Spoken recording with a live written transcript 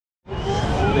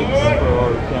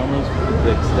cameras with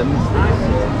the extended sticks.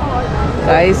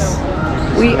 Guys,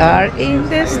 we are in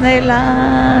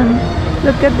Disneyland.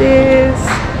 Look at this.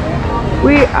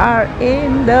 We are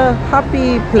in the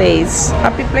happy place.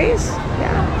 Happy place?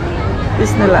 Yeah.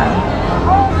 Disneyland.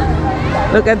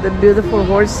 Look at the beautiful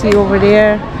horsey over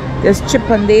there. There's Chip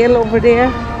and Dale over there.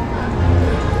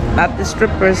 Not the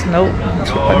strippers, no.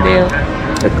 Chip and Dale.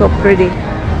 Look how pretty.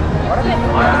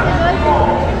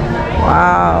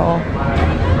 Wow.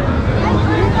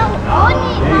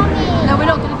 No, we're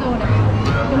not going to go on it.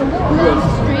 We're going to walk down the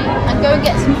street and go and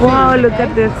get some food. Wow, look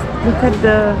at this. Look at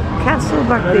the castle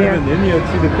back there. Not even in yet.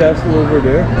 See the castle over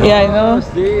there? Yeah, I know.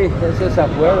 Sí, eso es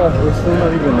afuera. We're still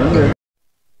not even in there.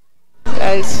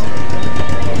 Guys,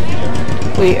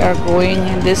 we are going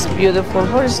in this beautiful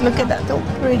horse. Look at that, so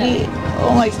pretty.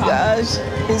 Oh my gosh,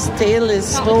 his tail is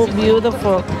so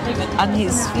beautiful and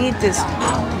his feet is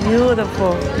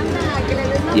beautiful.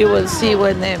 You will see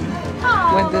when they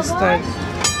start.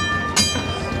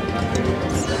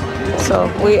 So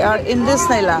we are in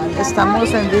Disneyland.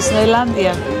 Estamos en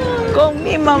Disneylandia con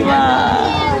mi mamá.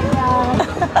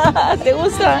 ¿Te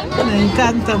gusta? Me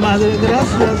encanta, madre,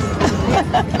 gracias.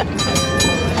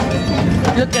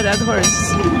 Look at that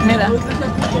horse. Mira,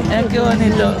 mira qué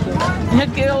bonito. Mira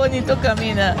qué bonito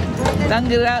camina.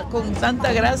 Con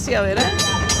tanta gracia, ¿verdad?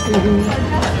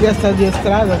 Ya está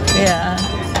adiestrado. Yeah.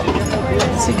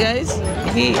 See guys,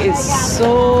 he is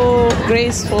so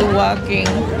graceful walking.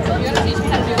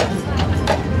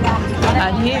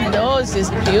 And he knows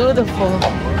it's beautiful.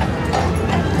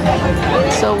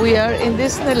 So we are in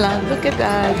Disneyland. Look at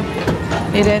that.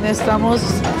 Miren, estamos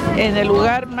en el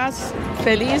lugar más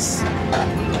feliz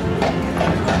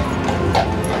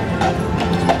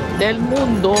del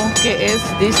mundo, que es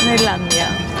Disneylandia.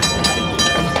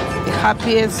 The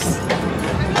happiest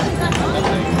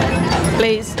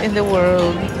place in the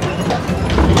world.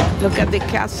 Look at the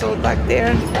castle back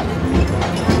there.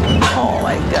 Oh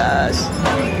my gosh.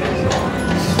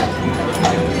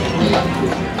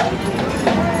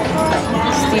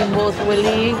 Steamboat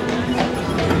Willie.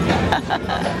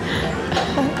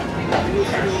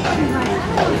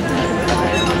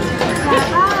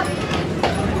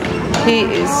 He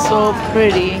is so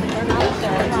pretty.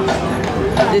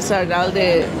 These are all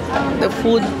the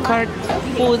food cart,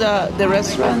 the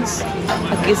restaurants.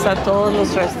 Aquí está todos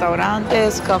los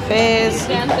restaurantes, cafés.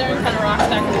 Stands there and kind of rocks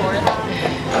back and forth.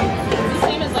 It's the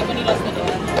same as like when he does the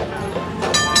dance.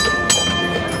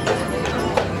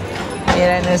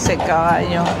 Miren ese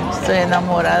caballo, estoy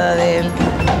enamorada de él.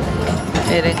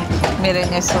 Miren,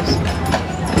 miren esos.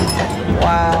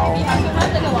 Wow.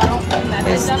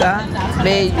 Está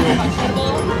bello.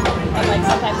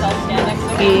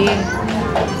 Y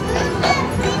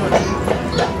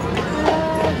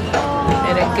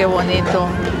miren qué bonito.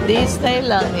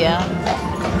 Disneylandia.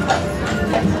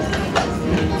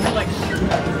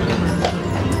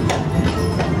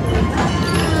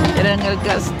 Miren el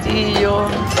castillo.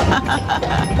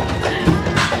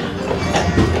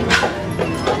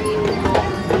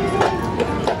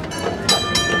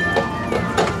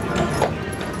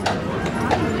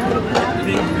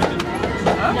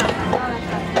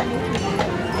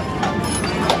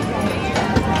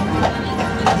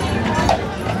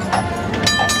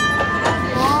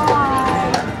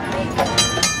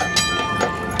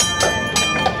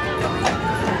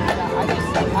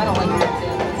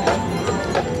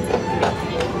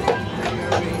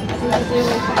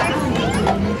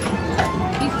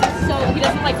 He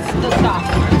doesn't like the stop.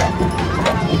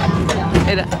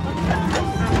 Mira.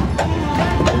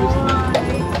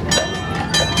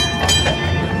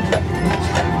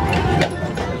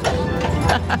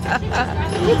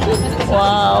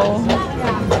 Wow.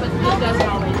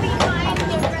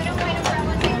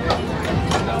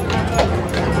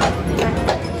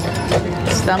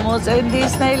 Estamos en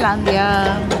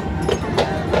Disneylandia.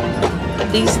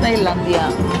 Disneylandia.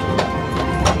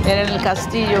 Miren el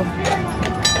castillo.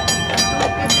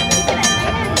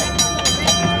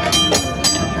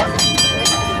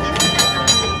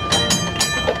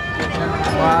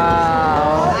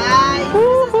 Wow.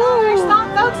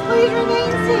 Folks, please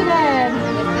remain seated.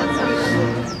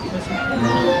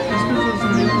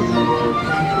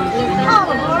 All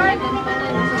aboard. Good boy.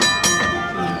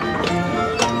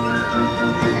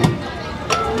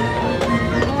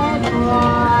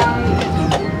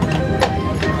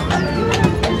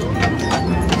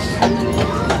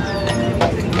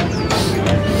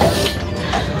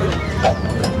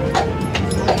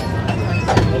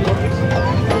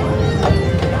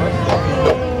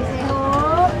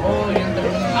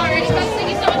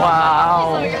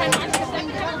 Wow.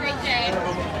 Have a great day.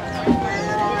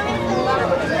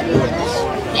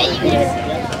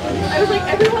 was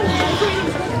like, everyone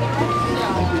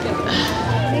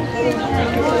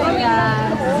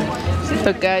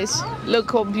Look, guys,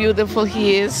 look how beautiful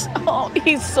he is. Oh,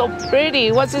 he's so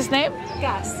pretty. What's his name?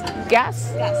 Gas.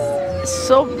 Gas? Yes.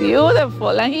 So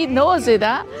beautiful, and he knows it,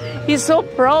 huh? He's so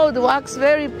proud, walks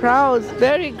very proud,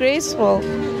 very graceful.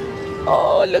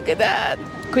 Oh, look at that.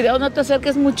 Cuidado, no te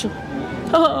acerques mucho.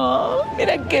 Oh,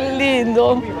 mira qué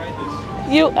lindo.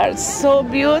 You are so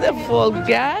beautiful,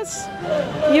 Gas.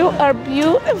 You are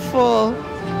beautiful.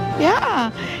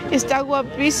 Yeah, está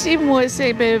guapísimo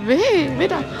ese bebé.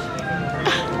 Mira.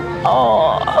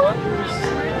 Oh.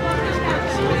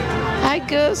 Hi,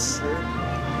 Gus.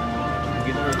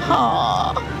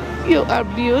 Oh, you are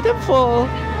beautiful.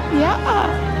 Yeah.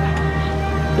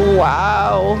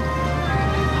 Wow.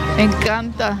 Me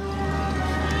encanta.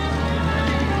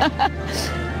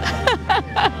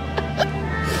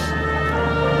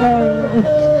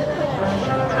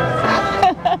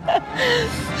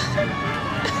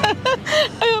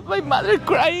 I have my mother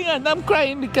crying and I'm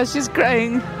crying because she's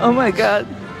crying. Oh my God.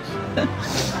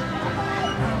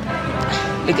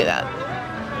 Look at that.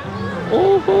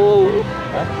 Oh.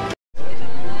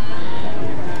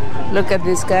 Look at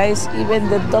this, guys. Even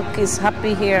the duck is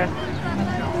happy here.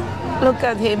 Look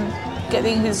at him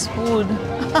getting his food.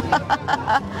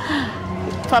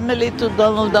 Family to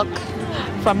Donald Duck.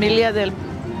 Familia del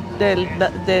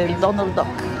Donald Duck.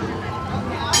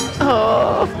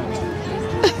 Oh.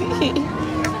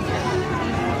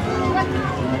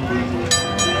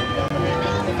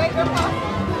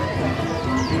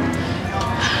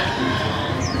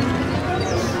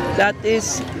 That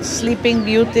is Sleeping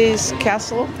Beauty's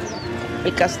castle,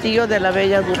 el castillo de la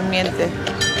Bella Durmiente.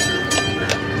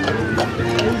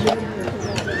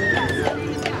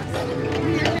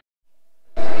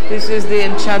 This is the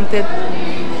enchanted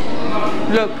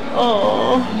look.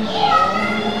 Oh.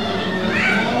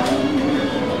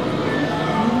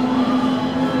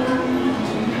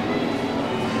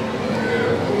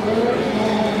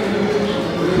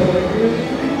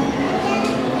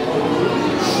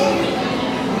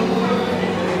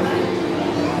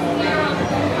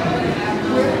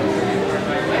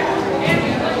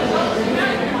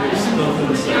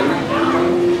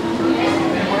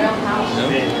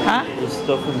 ¿Ah? There's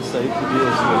stuff inside to do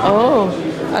as well. Oh,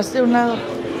 hasta un lado.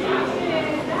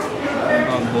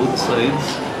 On both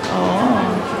sides. Oh.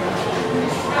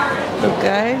 Look,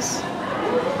 guys.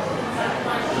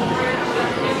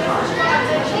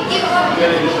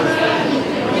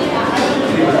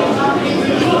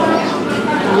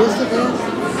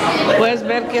 Puedes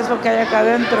ver qué es lo que hay acá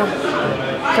adentro.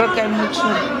 Creo que hay mucho.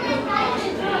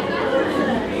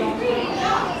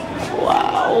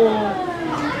 Wow.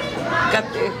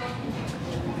 Fíjate.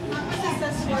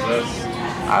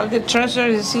 All the treasure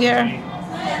is here.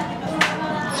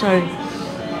 Sorry.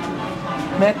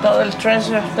 Ve todo el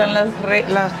treasure. Están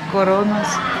las coronas.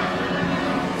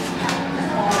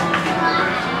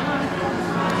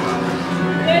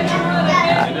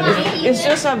 It's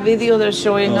just a video they're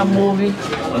showing, a movie.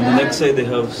 On the next side they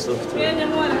have stuff too. The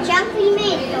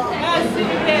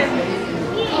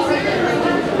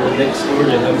next door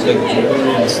they have like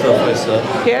jewelry and stuff I saw.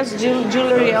 Here's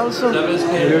jewelry also.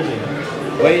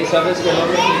 Wait, ¿sabes que no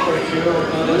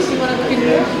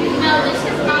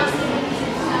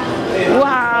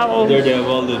Wow. There they have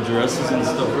all the dresses and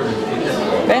stuff for the kids.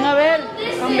 Ven a ver.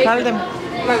 Call them.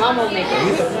 My mom will make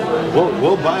it.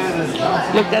 We'll buy it as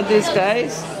well. Look at this,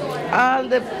 guys. All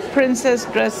the princess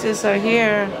dresses are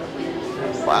here.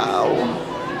 Wow.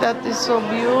 That is so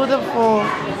beautiful.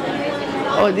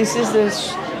 Oh, this is the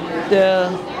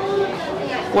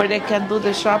where they can do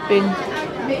the shopping.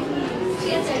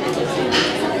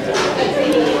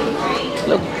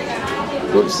 Look,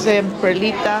 Dulce and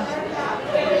Perlita.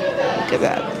 Look at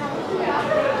that.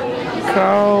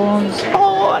 Crowns.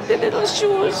 Oh, and the little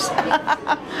shoes.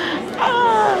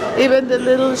 Ah, even the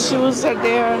little shoes are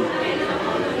there.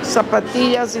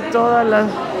 Zapatillas y toda la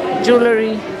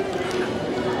jewelry.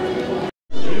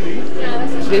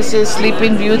 This is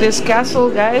Sleeping Beauty's castle,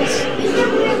 guys.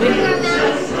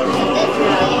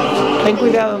 Ten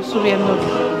cuidado subiendo.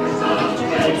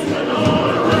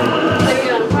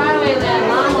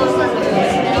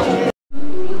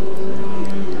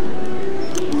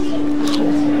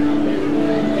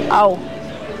 Ow.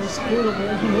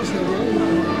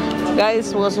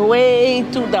 Guys, it was way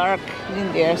too dark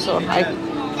in there, so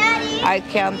I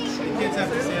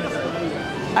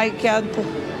can't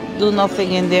do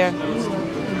nothing in there.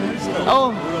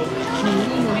 Oh.